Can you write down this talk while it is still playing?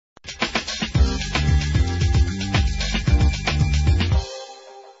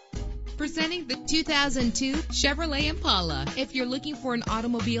Presenting the 2002 Chevrolet Impala. If you're looking for an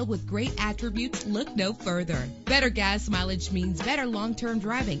automobile with great attributes, look no further. Better gas mileage means better long-term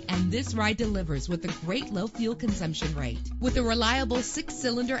driving, and this ride delivers with a great low fuel consumption rate. With a reliable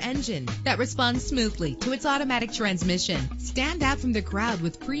 6-cylinder engine that responds smoothly to its automatic transmission. Stand out from the crowd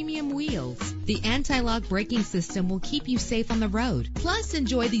with premium wheels. The anti-lock braking system will keep you safe on the road. Plus,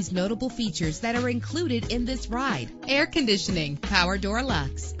 enjoy these notable features that are included in this ride: air conditioning, power door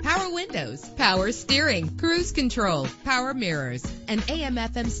locks, power windows, power steering, cruise control, power mirrors, an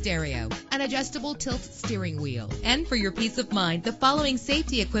AM/FM stereo, an adjustable tilt steering wheel. And for your peace of mind, the following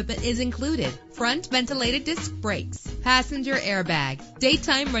safety equipment is included: front ventilated disc brakes, passenger airbag,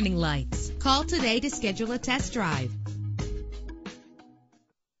 daytime running lights. Call today to schedule a test drive.